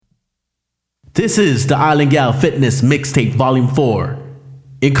This is the Island Gal Fitness Mixtape Volume 4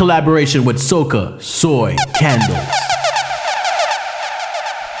 in collaboration with Soca Soy Candles.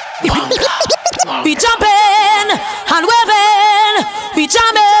 We jumping and waving, we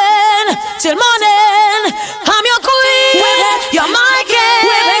jamming till morning. I'm your queen, you're my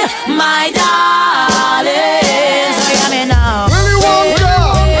king, my darling. So hear me now.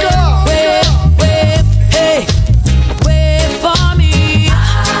 Wave for me. I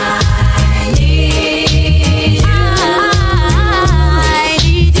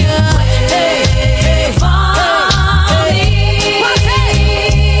need you. Wave for me.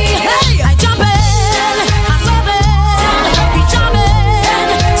 Hey, I jump in, I'm loving, we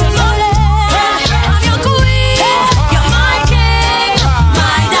jamming till morning. I'm your queen, you're my king,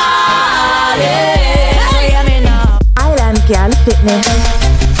 my darling. So hear me now. Island Gal Fitness.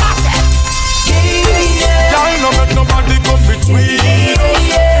 Can't make nobody come between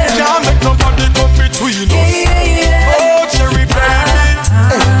us. Can't make nobody come between us. Oh, cherry baby.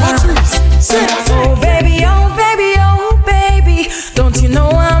 Hey, Patrice, say it. Oh baby, oh baby, oh baby, don't you know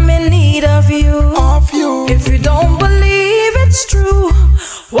I'm in need of you? Of you. If you don't believe it's true,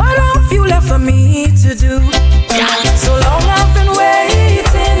 what have you left for me to do? So long I've been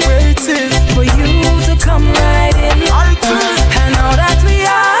waiting for you to come right in. And now that we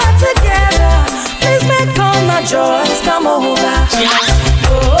are together, please make all my joys come over.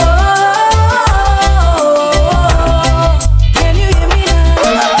 Can you hear me now?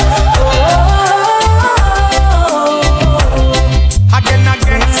 Again,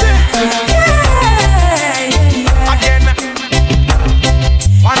 say again.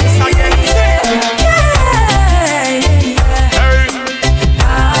 Once again, say hey.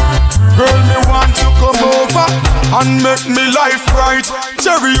 Girl, me want you come over and make me life right.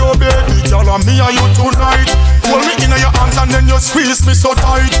 Cherry, oh baby, girl, and me and you tonight. Hold me in your arms and then you squeeze me so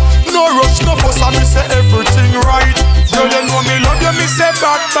tight. No rush, no fuss, and me say everything right. Girl, you know me love you, me say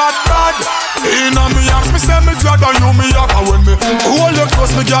bad. In a me arms, me say me glad and you me up. And when me hold you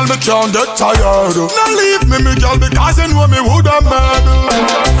close, me girl, me can't get tired. Now leave me, girl, because you know me would have mad.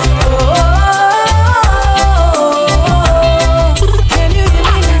 Can you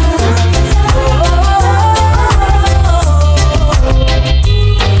hear me now?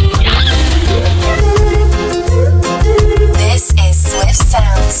 This is Swift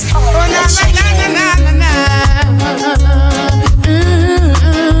Sounds on the Chicken.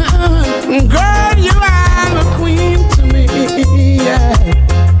 Girl, you are a queen to me, yeah.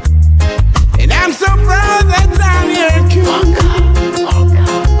 And I'm so proud that I'm your king.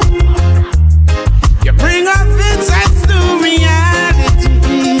 You bring up insights to reality,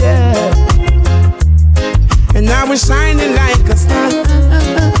 yeah. And now we're shining like a star.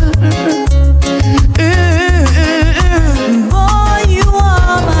 Boy, you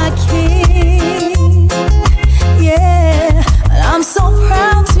are my king. Yeah, and I'm so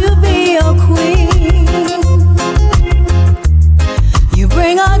proud to be your queen. You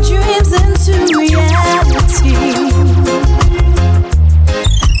bring our dreams into reality.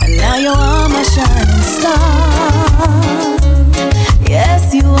 And now you are my shining star.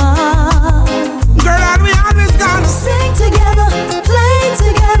 Yes, you are. Girl, and we always gonna Sing together, play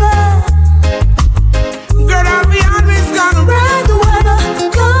together. Girl, and we always gonna Ride the weather,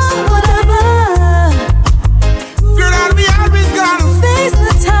 come whatever. Girl, and we always gonna Face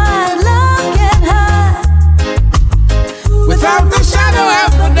the tide, love can hide without the shadow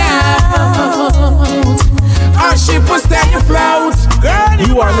of a doubt. Our ship will stay afloat. Girl,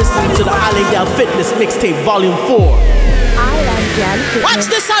 You are listening to the Island Gal Fitness Mixtape Volume 4. Island Gal Watch Fitness.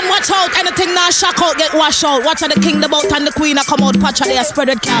 the sun, watch out. Anything now shock out, get washed out. Watch how the king, the boat, and the queen a come out. Patch how they a spread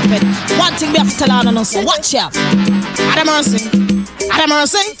the carpet. One thing we have to tell on us. Watch ya. Adam Mercy. Adam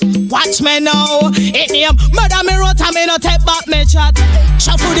Mercy. Watch me now. It name murder me wrote and me no take back me chat.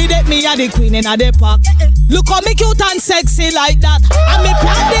 Shuffle the deck, me a the queen in a the park. Look how me cute and sexy like that. And me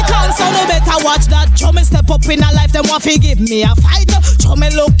plan the clan, so no better watch that. Show me step up in a life, them want to give me a fight. Show me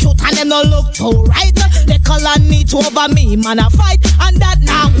look cute and them no look too right. They call and need to over me, man a fight. And that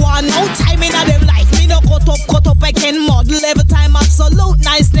now one, no time in a them life. Me no cut up, I can model every time. Absolute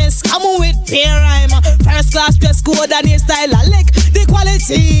niceness, come with peer rhyme. First class dress code and your style a lick. The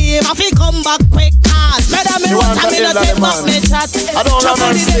quality, I feel come back quick. Cause better me root and me no take back me chat. I don't know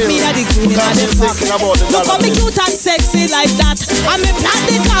me a the queen in a the park. Look how me cute and sexy like that. And me plan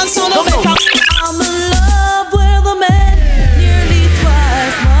the dance so no better. I'm in love with a man nearly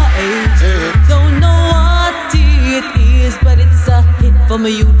twice my age. Don't know what it is, but it's a hit for my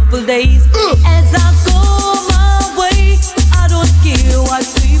youthful days. As I go my way, I don't care what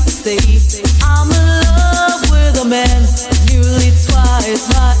people say. I'm in love with a man nearly twice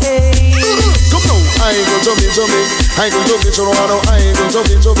my age. to me. I go to me, she don't want no. I go to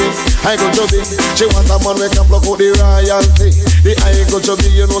me. I go to me. She want a man we can block out the royalty. The I go to me,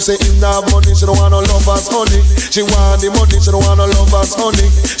 you know say him not money. She don't want no lovers honey. She want the money. She don't want no lovers honey.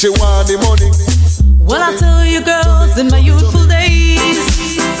 She want the money. Well, I tell you, girls, in my youthful days,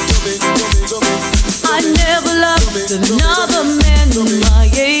 I never loved another man my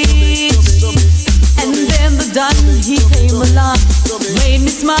age. And then the Don, he came along, made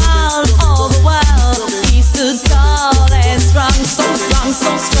me smile all the while. He stood tall and strong, so strong, so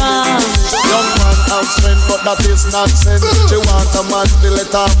strong. Young man have strength, but that is nonsense. She want a man to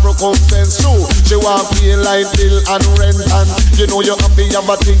let her recompense. True, she want pay like bill and rent. And you know you have to have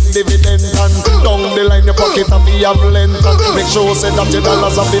a big dividend. And down the line your pocket have to have length. And make sure say that your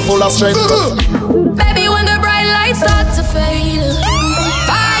dollars have be full of strength. Baby, when the bright lights start to fade,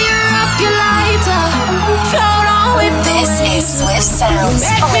 fire up your lighter, float on with this is Swift Sounds.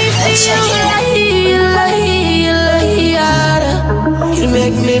 Make me feel you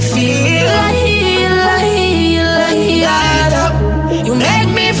make me feel you make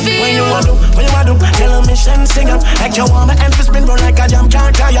me feel. When you want to, tell a mission singer. Like you want my emphasis spin run like a jam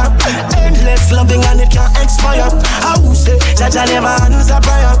can't tire. Endless loving and it can't expire. I will say, Jaja never answer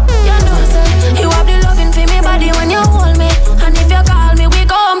prayer. You know, say, you have the loving for me body when you hold me. And if you call me, we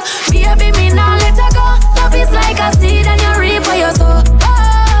come. Baby, me now let her go. Love is like a seed and you reap for your soul.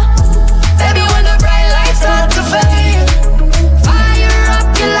 Baby, when the bright lights start to fade, fire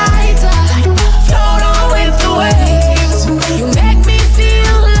up your lighter, float on with the waves. You make me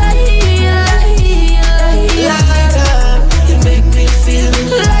feel lighter. You make me feel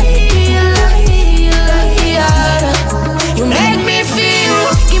lighter. You make me feel.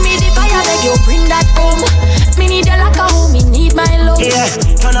 Give me the fire, like you bring that home. Me need you like a home, me need my love. Yeah,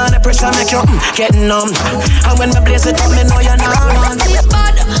 turn on the pressure, make you get numb. And when me blaze it up, me know you're not wrong.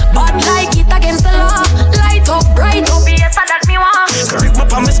 Bad like it against the law. Light up, bright up, yes, that me want. Grip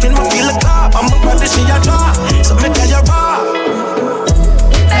up on my skin, me feel a claw. I'm a brother, see your jaw. So me tell you raw.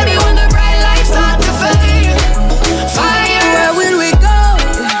 Baby, when the bright lights start to fade, fire, where will we go?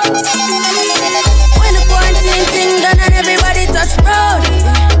 When the quarantine thing done and everybody touch road.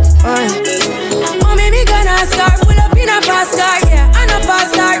 Oh, maybe gonna start, pull up in a fast car, yeah. And a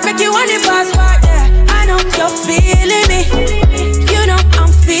fast start, make you want the passport, yeah. I know you're feeling me. You know I'm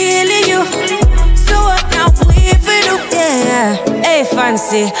feeling you. So what now we for do? Yeah. Hey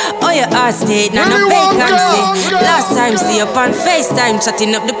fancy, oh your heart state, now no vacancy. Last time see you on FaceTime,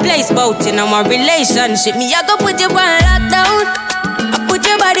 chatting up the place bout you know my relationship. Me I go put you on lockdown. I put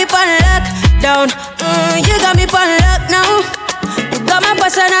your body on lockdown. You got me on lock now. You got my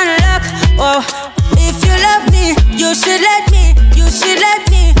person on lock. Oh, if you love me, you should let me. You should let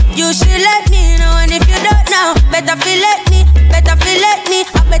me. You should let me know. And if you don't know, better feel let me. Better feel let me.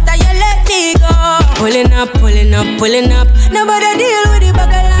 I better you let me go. Pulling up, pulling up, pulling up. Nobody deal with the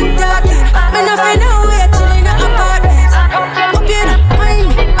bugger and talking. Me nothing now, we're chilling in apartments. Hope you don't mind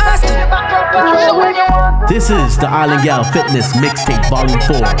me asking. This is the Island Gal Fitness Mixtape Volume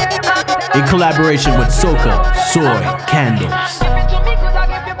 4 in collaboration with Soca, Soy, Candles.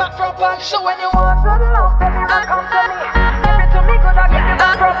 So when you want to know, I come to me. Every to me, cause I give you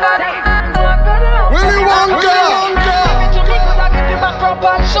back properly. Willy Wonka. Every to me, cause I give you back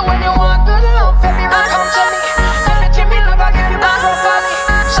properly. So when you want to know, baby, come to me. Every to me, love, I give you back properly.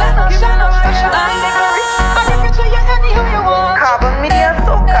 Send us, special delivery. I give it to you anyhow you want. Carbon Media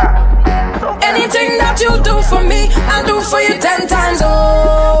Soca. Anything that you do for me, I'll do for you 10 times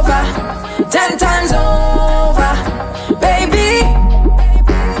over. 10 times over, baby.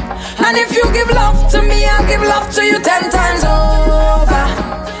 And if you give love to me, I'll give love to you 10 times over.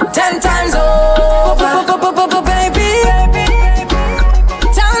 10 times over, baby.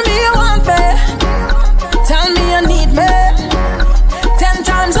 Tell me you want me. Tell me you need me. 10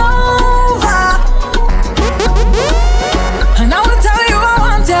 times over. And I will tell you I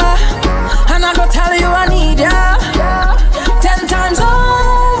want ya. And I will tell you I need ya. 10 times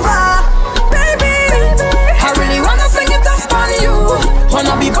over, baby. I really wanna fling it up on you.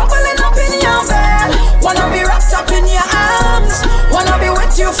 Wanna be bubbling up in your bed. Wanna be wrapped up in your arms. Wanna be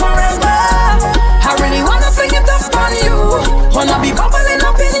with you forever. I really wanna fling it up on you. Wanna be bubbling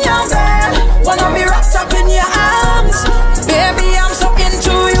up in your bed. Wanna be wrapped up in your arms. Baby, I'm so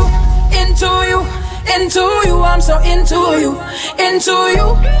into you. Into you. Into you. I'm so into you. Into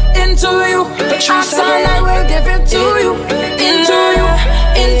you. Into you. Ask and I will give it to you. Into you.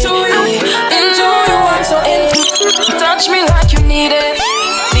 Into you. Into you. I'm so into you. Touch me like you need it.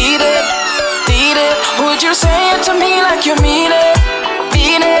 Need it. Need it. Would you say it to me like you mean it?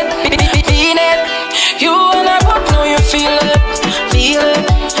 Mean it. Mean it. You and I both know you feel it. Feel it.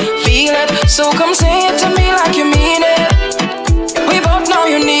 Feel feel it. So come say it to me like you mean it. We both know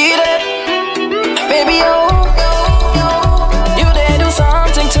you need it. Baby, oh, you dare do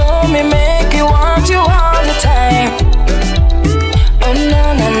something to me, make me want you all the time. Oh,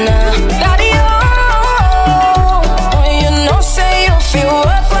 na na na. Daddy, oh, you know, say you feel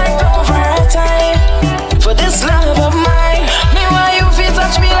worth like overtime. For this love of mine, me why you feel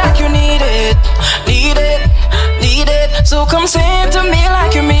touch me like you need it. Need it, need it. So come say it to me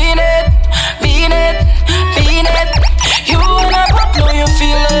like you mean it. Mean it, mean it. You and I both know you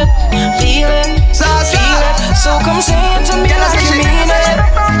feel it. Feel it, feel it. So come say it to me like you mean it.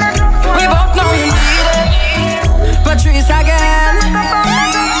 We both know you need it. Patrice again.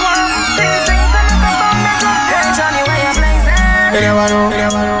 You never know.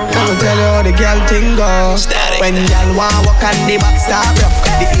 I'ma tell you how the girl thing go. When girl want walk on the back start up,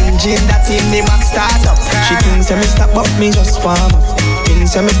 the engine that's in the back start up. She thinks me stop up, me just warm up.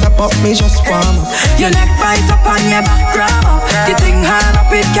 Thinks me stop up, me just warm up. Your neck bite up on your back grab up. You think hard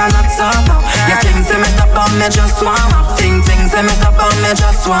up, it cannot stop up. You think me stop up, me just warm up. Think me stop up, me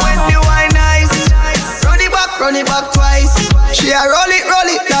just warm up. When you wine nice, run it back twice. She a roll it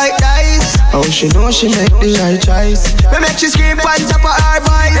like dice. Oh, she know she make the right choice. Me make she scream on top of her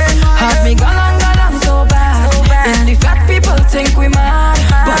voice. Have me gone so bad. And the fat people think we mad,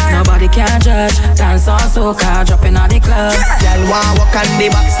 but nobody can judge. Dance on soca, dropping on the club. Girl want walk on the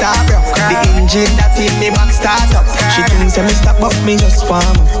back start up. The engine that's in the back start up. She thinks me stop up, me just warm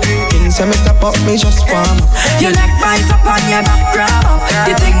up. Thinks me stop up, me just warm up. Your neck bite up on your back grab up.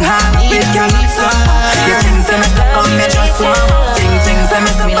 You think hard up, it cannot stop up. You think me stop up, me just warm up. Think me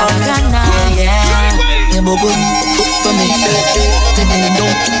stop up, yeah. You bobo, cook for me. Take it,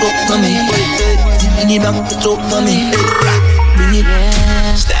 don't cook for me. Bring it back, talk for me. Bring it,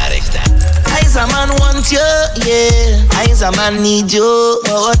 static. I's a man want you, yeah. I's a man need you.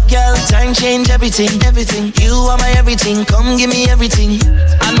 But what girl, time change everything. You are my everything, come give me everything.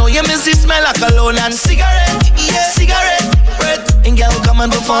 I know you miss the smell of cologne and cigarette, yeah. Cigarette, breath. And girl, come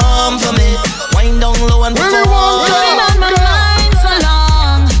and perform for me. Wind down low and perform. You've been on my mind so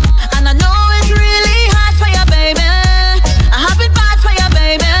long, and I know it's really hard for you, baby. I have it bad for you,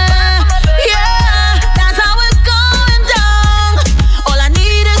 baby. Yeah, that's how it's going down. All I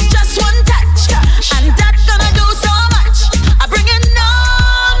need is just one touch, and that's gonna do so much. I bring it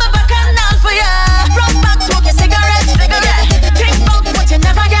on my back and down for you. Rock back, smoke your cigarettes. Yeah, think about what you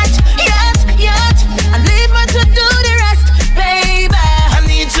never get yet, and leave me to do the rest, baby. I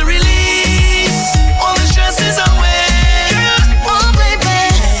need to release all the stresses away. Oh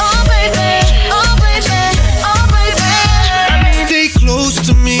baby, oh baby, oh baby, oh baby. Stay close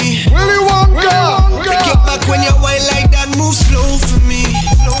to me. Willy Wonka. Pick it back when you whine like that. Move slow for me.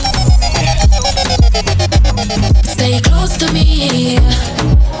 Stay close to me.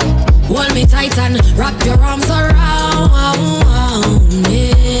 Hold me tight and wrap your arms around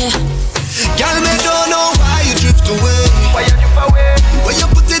me. Girl, me don't know why you drift away. Why you drift away? When you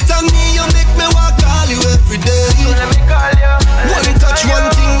put it on me, you make me want to call you every day. Let me call you. One touch, one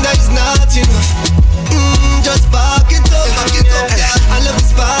thing that is not enough. Just spark it up. I love you,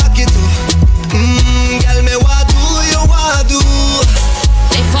 spark it up. Girl, me what do you want to do?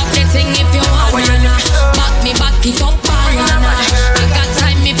 Lift up the thing if you wanna. Back it up, banana. I got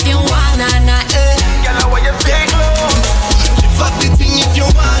time if you wanna. Girl, I want you stay close. Lift up the thing if you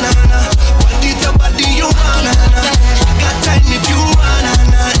wanna. Body to body you wanna. Got time if you wanna.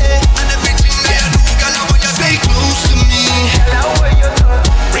 And everything that you do, girl, I want you stay close to me.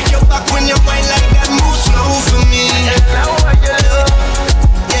 Break your back when you whine like that. Move slow for me.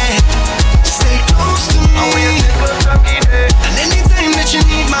 Yeah, stay close to me. And anytime that you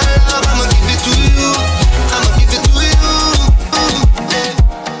need my love, I'ma give it to you. I'ma give it to you.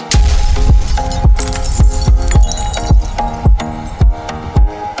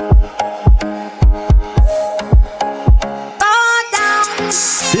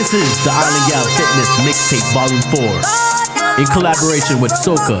 This is the Island Gal Fitness Mixtape Volume 4 in collaboration with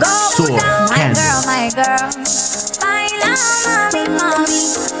Soca, Soy, Candy. My girl, baila, mami, mami,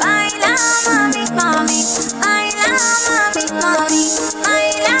 baila, mami, mami, baila, mami, mami,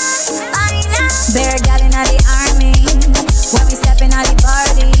 baila, baila. Bear gal inna the army, when we step inna the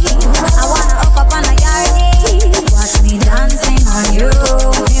party, I wanna hook up on a yardie. Watch me dancing on you,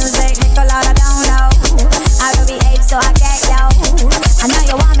 music make a lot of down low. I will behave so I get low. I know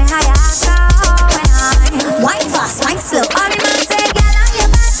you want me higher, so when I wine fast, wine slow, all the man say, gal on your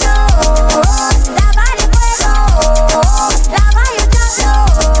back low. La body fuego, la body jump low.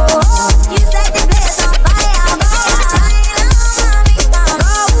 You set the place on fire, baila, mami,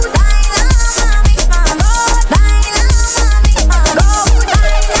 mami, baila, mami, mami.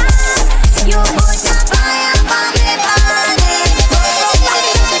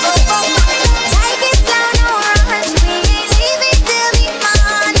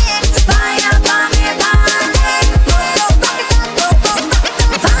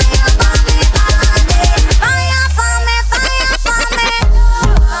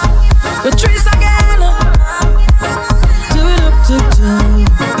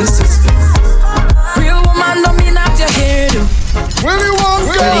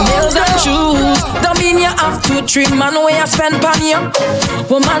 mean you have 2, 3 man where you spend pan you.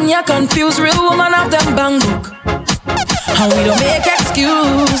 Woman you confuse, real woman have them bang book. And we don't make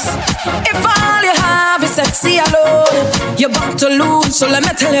excuse. If all you have is sexy alone, you're bound to lose. So let me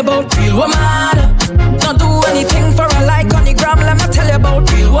tell you about real woman. Don't do anything for a like on the gram. Let me tell you about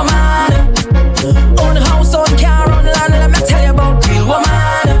real woman. Own house, own car, own land. Let me tell you about real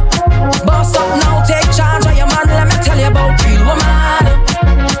woman. Boss up now, take charge of your man. Let me tell you about real woman.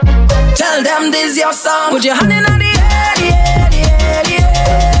 Tell them this your song. Put your hand in the air, yeah, yeah,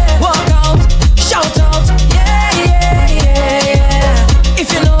 yeah. Walk out, shout out, yeah, yeah, yeah, yeah.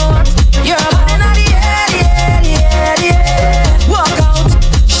 If you know what, you're hand in the air, yeah, yeah, yeah. Walk out,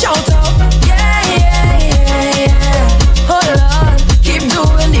 shout out, yeah, yeah, yeah, yeah. Hold on, keep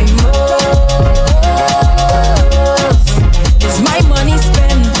doing the most. It's my money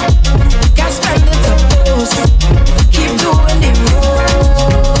spent, can't spend it to post. Keep doing the most.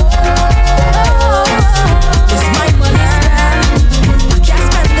 It's my money spent, can't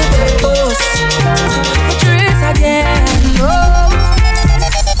spend it to post. But you is again, oh,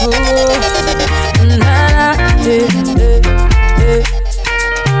 nah,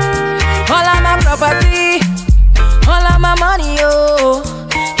 all of my property, all of my money, oh,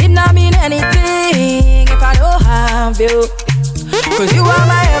 it not mean anything if I don't have you. Cause you are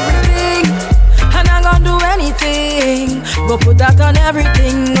my everything, and I'm gonna do anything. Go put that on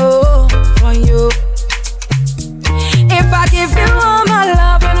everything, oh, for you. If I give you all my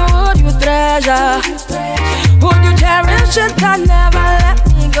love, and would you treasure? Would you cherish it and never let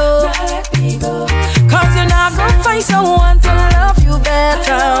me go? Cause you're not gonna find someone to love you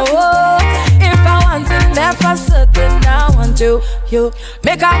better, oh. If I want to never certain, I want you.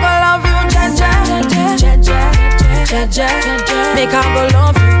 Make I go love you, Jaja. Make I go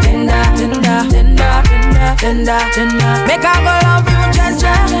love you, tender. Make I go love you,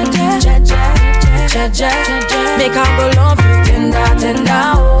 Jaja. Make I go love you, tender,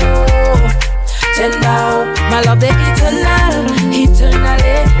 oh. Tender, oh. My love, the eternally.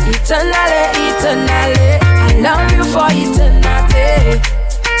 I love you for eternity.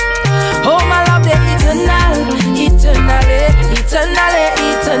 Oh, my love, the eternally.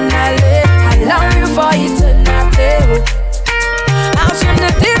 I love you for eternity. I'll swim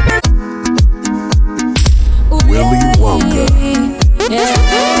the deepest. Willy Wonka. Yeah.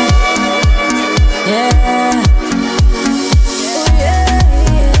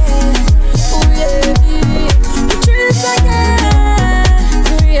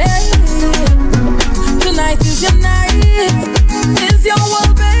 Tonight is your night, is your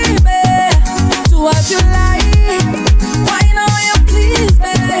world, baby. Do what you like, why not you please,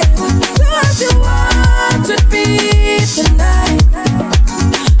 baby? Do what you want with me tonight.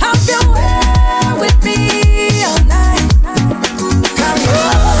 Have your way with me all night.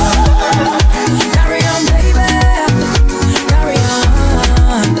 Carry on, baby. Carry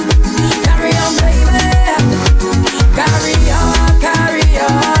on, baby. Carry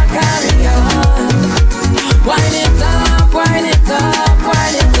on. Wind it up.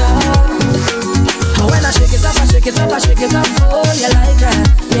 And when I shake it up, oh, you like that,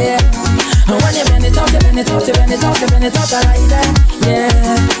 yeah. And when you bend it up, I like that,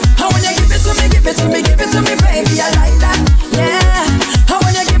 yeah. And when you give it to me, baby, I like that, yeah. And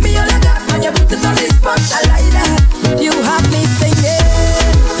when you give me all of that, and you put it on the spot, I like that. You have me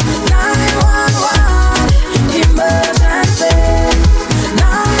singing 911 emergency.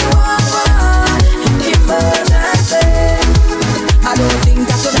 911 emergency. I don't think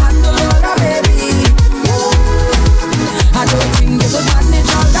I should handle all that, baby. I don't think you should manage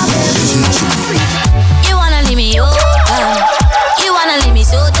all that, baby. You wanna leave me open, you wanna leave me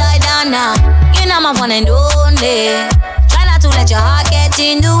so tied down now. You know my one and only. Try not to let your heart get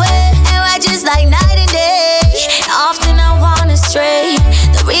in the way. And we're just like night and day. Often I wanna stray.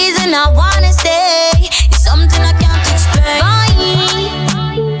 The reason I wanna stay is something I can't explain.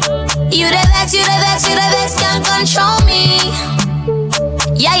 You the vex, can't control me.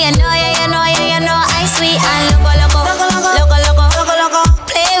 Yeah, you know, I sweet and loco.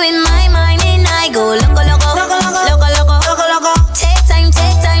 Play with my mind and I go loco. Take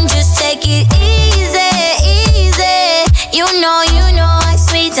time, just take it easy. You know, I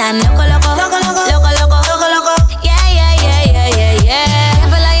sweet and loco. Yeah. I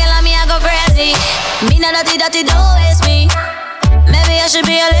feel like you love me, I go crazy. Me not dirty, don't waste me. Maybe I should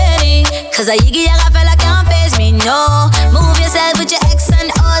be a lady, cause I yiggy, I feel like can't face me, no. Move yourself with your ex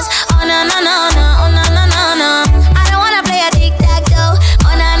and us. Oh, no. I don't wanna play a tic-tac-toe.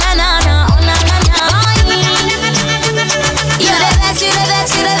 Oh, no. You the best,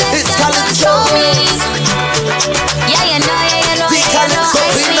 can't control me. Yeah, you know, I sweet and loco.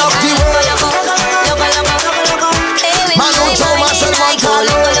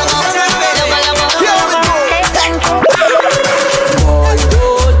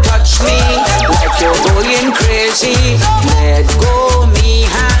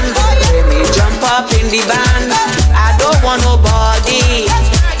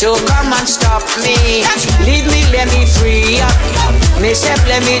 can't stop me. Leave me, let me free up. Me step,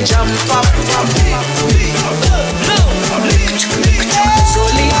 let me jump up. So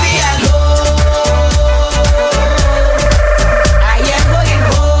leave me alone. I am going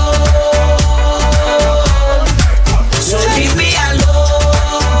home. So leave me alone.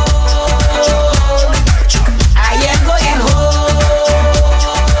 I am going home.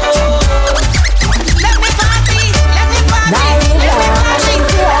 Let me party, let me party, let me party.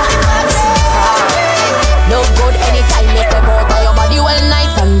 No good anytime you step out of your body well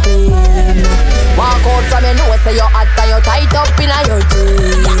nice and clean. Walk out from your nose, say you're hot and you're tight up in your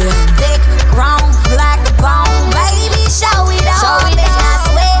jeans. Thick, grown, black bone, baby, show it off. Show it off.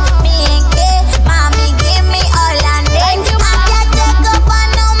 Just with me and get, mommy, give me all I need. Thank you, I can't take up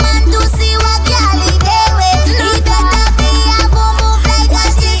on no man to see what girl he dey with. He better be a boom boom like a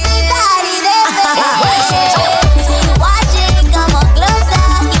sissy daddy dey with. See you watching, come on closer.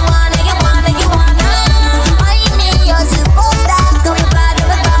 You wanna. Find me, you're supposed to come bad.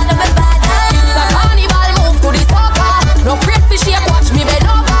 So carnival move to the soca. No afraid to shake, watch me bend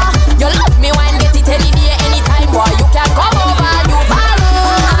over. You love me when get it any day, anytime. Boy, you can come over, you follow.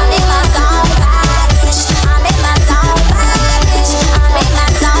 I'm in my zone, package. I'm in my zone, package. I'm in my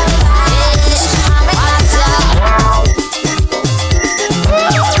zone, package. I'm in my zone.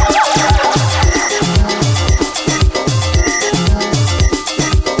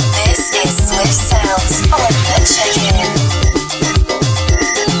 This is Swift Sounds on the check-in.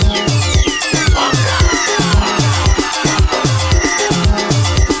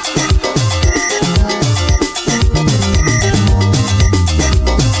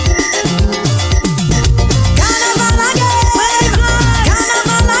 Carnival again, when it flies.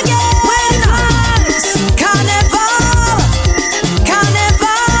 Carnival again, when it flies. Carnival,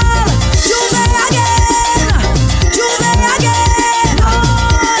 carnival. Juve again, Juve again.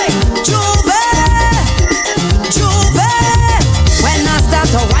 Oi, Juve, Juve. When I start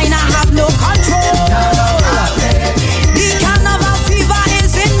to whine, I have no control. The carnival fever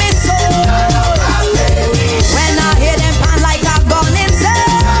is in me soul. When I hear them pan like I've gone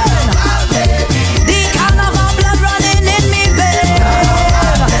insane. The carnival blood running in me vein.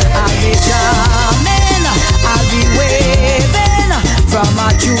 I'll be jamming, I'll be waving from a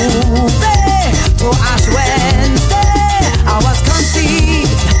Juve to Ash Wednesday. I was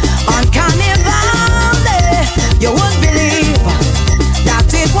conceived on Carnival Day. You won't believe that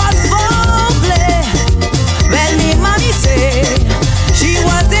it was foreplay. Well, me mommy say she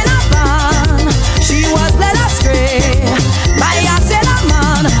was in a van. She was led astray by a sailor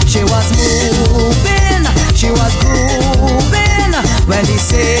man. She was moving, she was grooving when the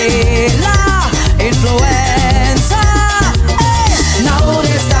sailor influencer. Hey, now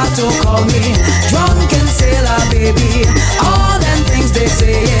they start to call me drunken sailor, baby. All them things they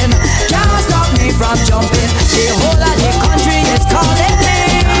saying can't stop me from jumping. The whole of the country is calling me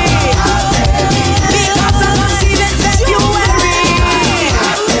because I'm conceiving February.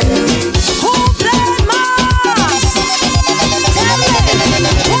 Who played Mars? Tell me,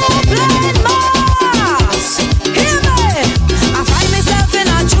 who played Mars? Hear me. I find myself in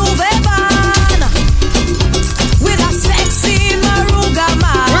a Juve van with a sexy Maruga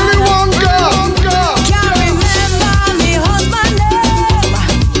man. Can't remember me husband name.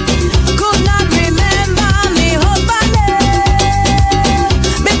 Could not remember me husband name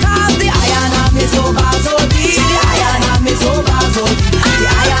because the iron have me so bad, so deep. The iron have me so bad, so deep. The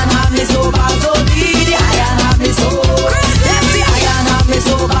iron have me so bad, so deep. The iron have me so. Yes, the iron have me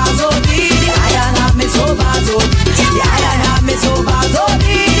so bad, so deep. The iron have me so bad, so deep. The iron have me so bad, so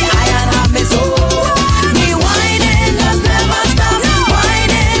deep. The iron have me so. The whining does never stop.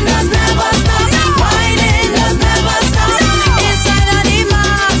 Whining does never stop. Whining does never stop. Inside of the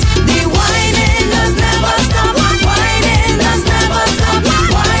mask, the whining does never stop. Whining does never stop.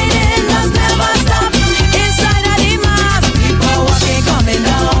 Whining does never stop. Inside of the mask, people walking coming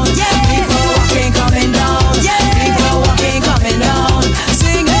down. People walking coming down. People walking coming down.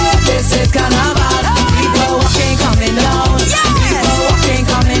 Sing it, this is carnival. People walking coming down. People walking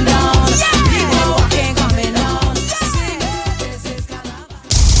coming down. People walking coming down. Sing it, this is carnival.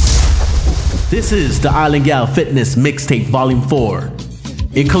 This is the Island Gal Fitness Mixtape Volume 4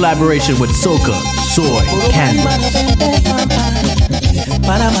 in collaboration with Soca, Soy, Candy.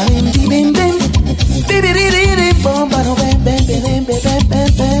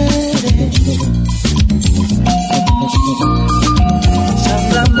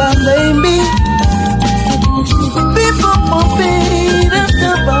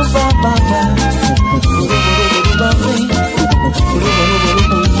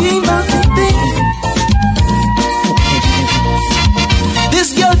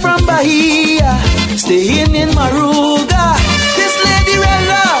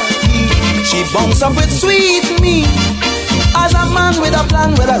 up with sweet me. As a man with a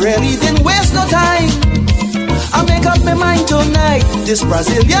plan, well I really didn't waste no time. I make up my mind tonight, this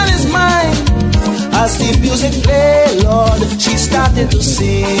Brazilian is mine. As the music play, Lord, she started to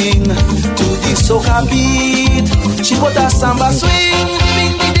sing to the soca beat. She put a samba swing,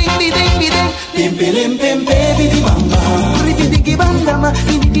 ding ding ding ding ding ding, bim bim bim baby di mama, bim bim bam bam,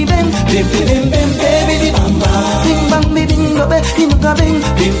 bim bim bim bim bim bim baby di mama, bim bam bim bim gobe, bim bim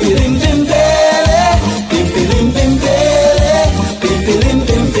bim bim bim bele, bim bim bim bele, bim bim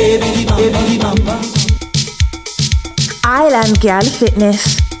bim baby di mama. Island Gal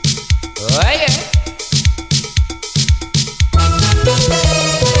Fitness. Oh yeah.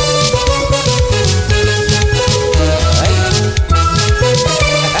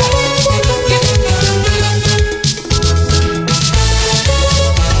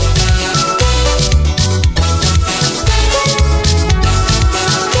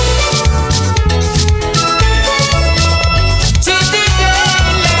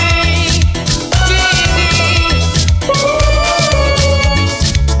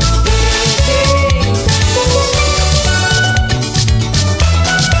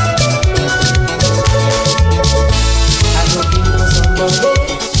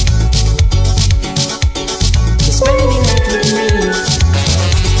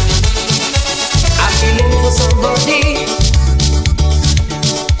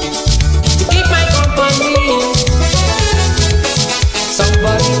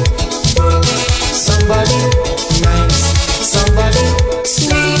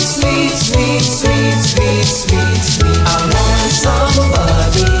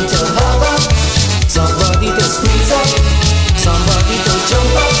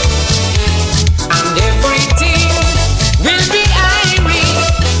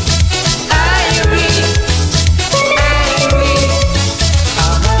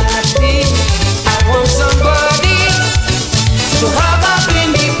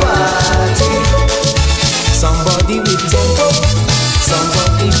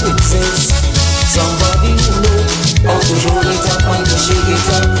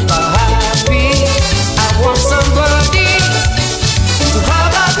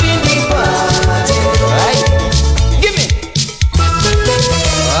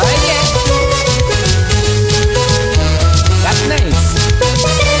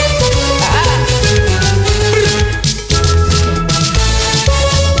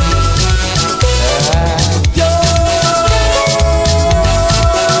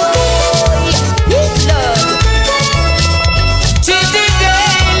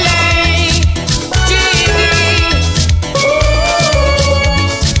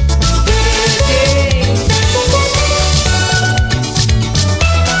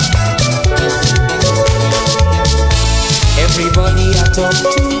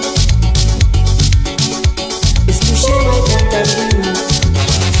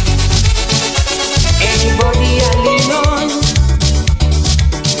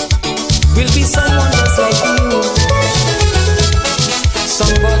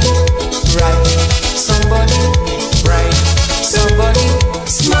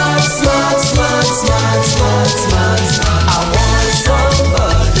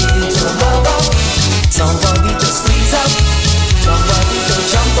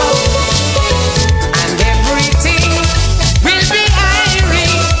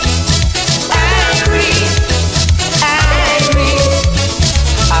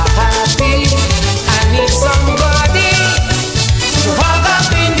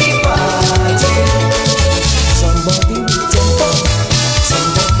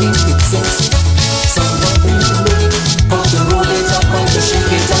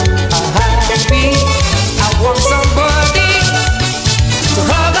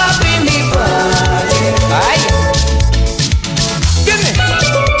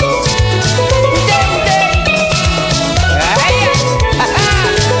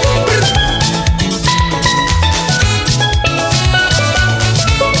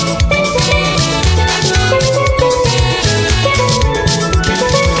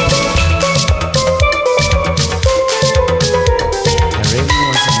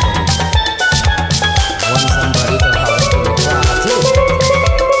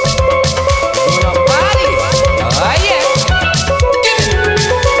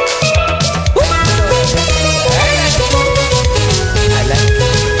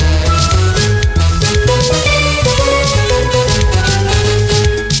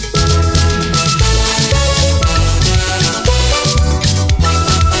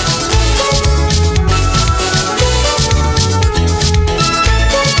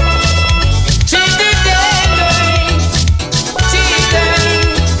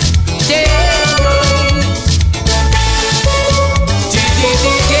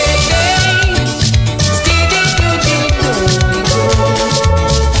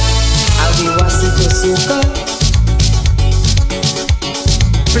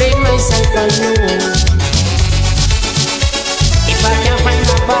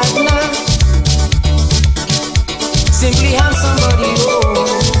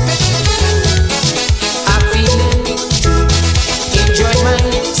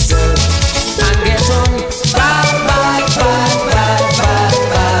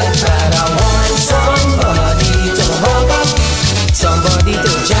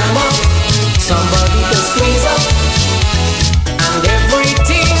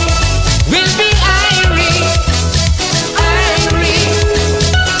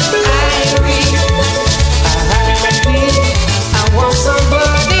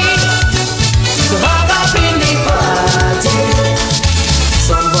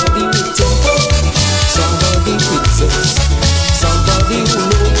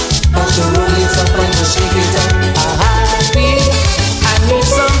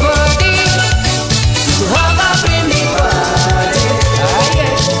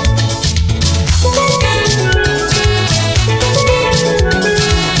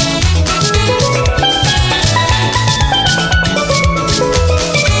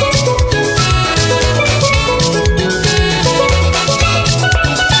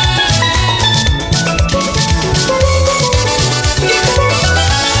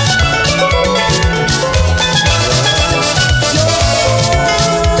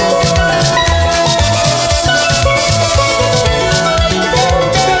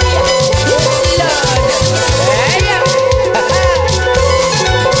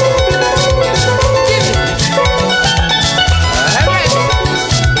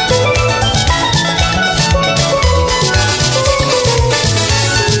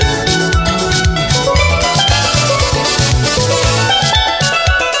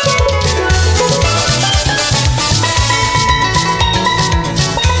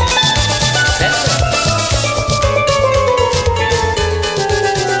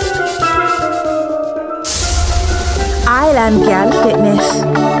 Fitness.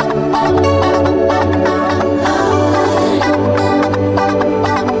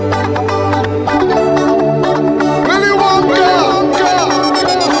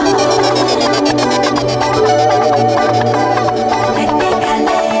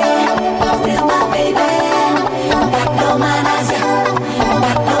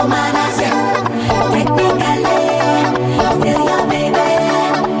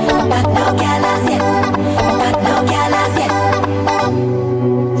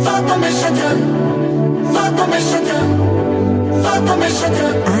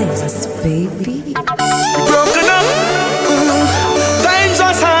 Eyes, baby. Broken up. Times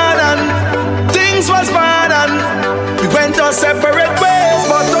was hard and things was bad and we went our separate ways.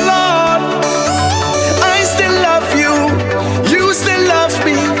 But the Lord, I still love you. You still love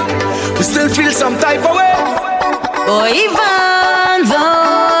me. We still feel some type of way. Oh, even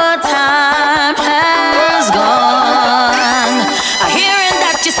though time has gone, I'm hearing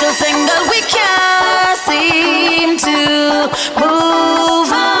that you're still single. We can't seem to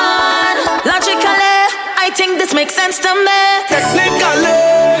move on. Logically, I think this makes sense to me. Technically,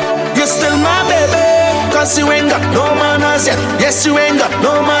 you're still my baby. Cause you ain't got no manners yet. Yes, you ain't got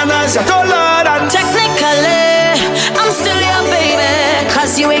no manners yet. Oh Lord, and technically, I'm still your baby.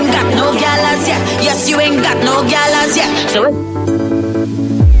 Cause you ain't got no galas yet. Yes, you ain't got no galas yet. So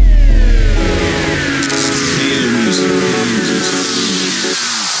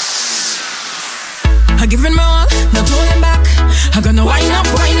I'm giving my all, not holding back. I'm gonna wind up,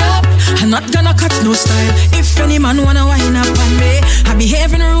 I'm not gonna cut no style. If any man wanna wind up on me, I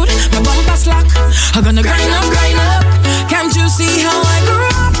behaving rude, my bumper slack. I'm gonna grind up. Can't you see how I grew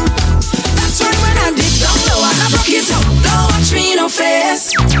up? That's why when I dip down low and I broke it up, don't watch me no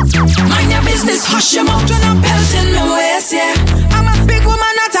face. Mind your business, hush your mouth when I'm pelting my waist, yeah. I'm a big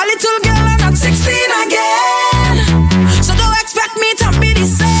woman, not a little girl, I'm not 16 again. So don't expect me to be the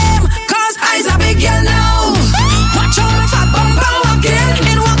same, cause I's a big girl now. Watch out if I bump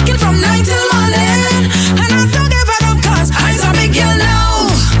and walking from night till morning. And I don't give a damn cause I's a big girl now.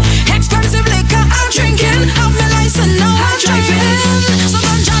 Expensive liquor I'm drinking, have my license now I'm driving. So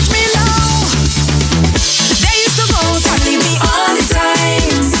don't judge me now. They used to go out and leave me all the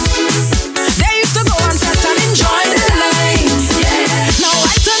time. They used to go and set and enjoy the line. Yeah. Now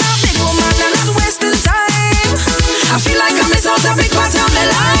I turn a big woman and not wasting time. I feel like I miss out a big part of my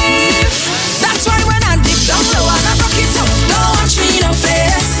life. That's why when I dip down low and I rock it up, don't watch me no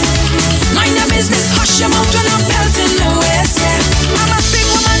face. Mind your business, hush your mouth when I'm pelting my waist, yeah. I'm a big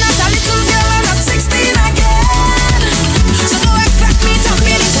woman, not a little girl, I'm not 16 again. So don't expect me to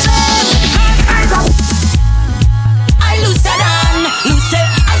be the same. I looser than,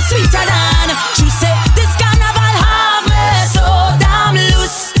 I sweeter than. You say this carnival have me so damn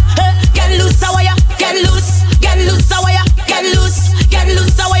loose. Get loose, how are ya? Get loose, how are ya? Get loose,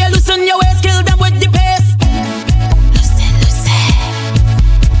 how are ya? Loosen your waist, kill them with the pace. Loose.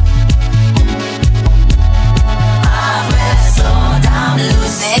 Have me so damn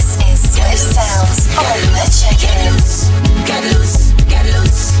loose. This is Swift Sounds on the Chickens. Get loose.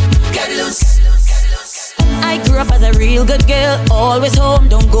 I grew up as a real good girl, always home,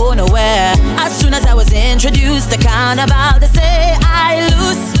 don't go nowhere. As soon as I was introduced to carnival, they say I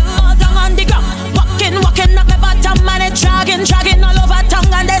loose. All down on the ground, walking up my bottom and it dragging all over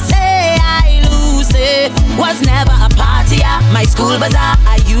tongue, and they say I loose. It was never a party at my school bazaar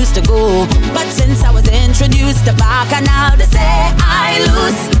I used to go, but since I was introduced to Bacchanal, they say I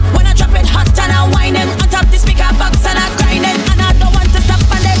loose. When I drop it hot and I'm whining on top the speaker box and I'm grinding, and I don't want to stop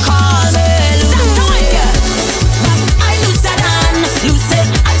and they call me loose. I looser than,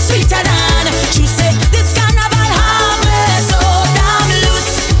 I'm sweeter than. You say this carnival have me so damn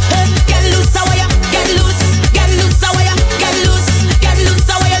loose. Get loose, how are ya? Get loose, how are ya? Get loose,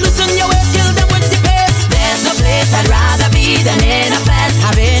 how are ya? Loosen your waist, kill them with the pace. There's no place I'd rather be than in a fest,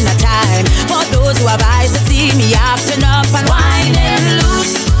 having a time. For those who have eyes to see me acting up and whining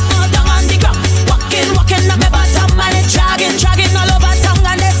loose. All down on the ground, walking up my bottom and it dragging.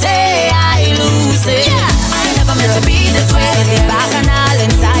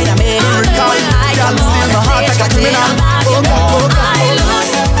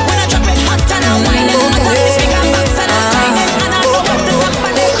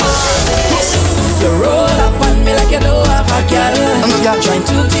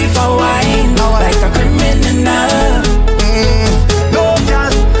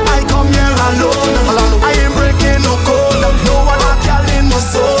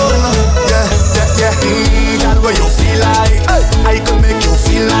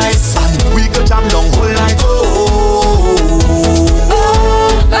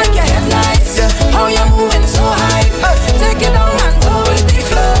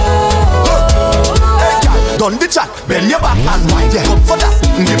 done the chat. Bend your back and wine, yeah. Come for that,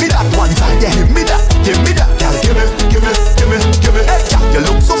 give me that one time, yeah. Give me that, girl. Give me. Hey, girl, you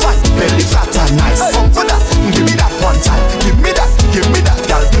look so fine, belly fat and nice. Come for that, give me that one time. Give me that, girl. Give me.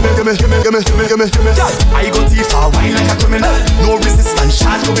 Girl, I go too far, wine like a criminal. No resistance,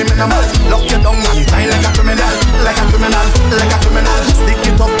 charge to be minimal. Lock you down and wine like a criminal. Stick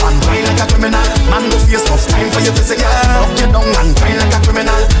it up and wine like a criminal. Man, go face off time for your physical. Lock you down and wine like a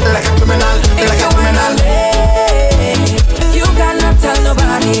criminal. You cannot tell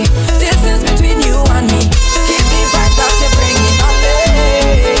nobody. This is between you and me. Keep me right out, you bring it on me.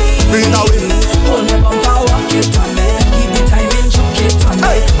 Bring it away. Hold me bumper, walk it on me. Give me time and choke it on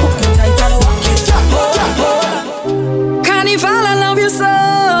me. Hook me tight and walk it on me. Carnival, I love you so.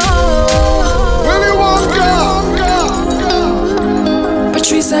 Willy Wonka.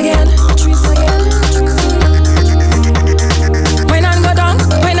 Patrice again.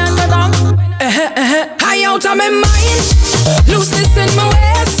 High out of my mind, looseness in my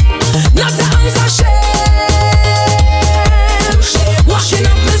waist, not to answer shame. Washing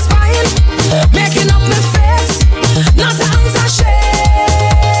up my spine, making up my face, not to answer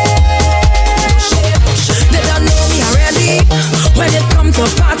shame. They don't know me already. When it comes to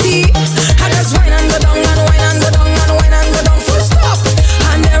party, I just wine and go down and wine and go down and wine and go down. Full stop.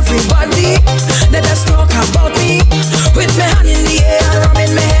 And everybody, they just talk about me with my hand in the air and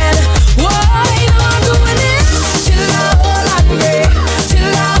rubbing my head.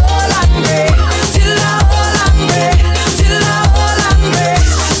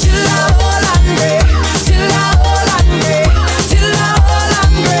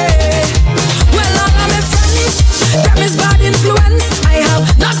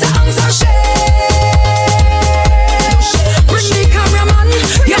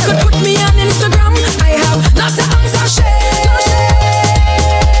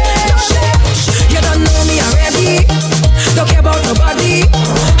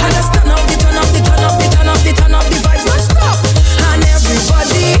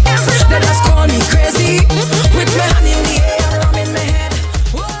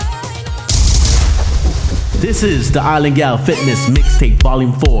 This is the Island Gal Fitness Mixtape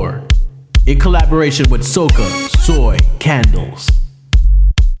Volume 4 in collaboration with Soca, Soy, Candles.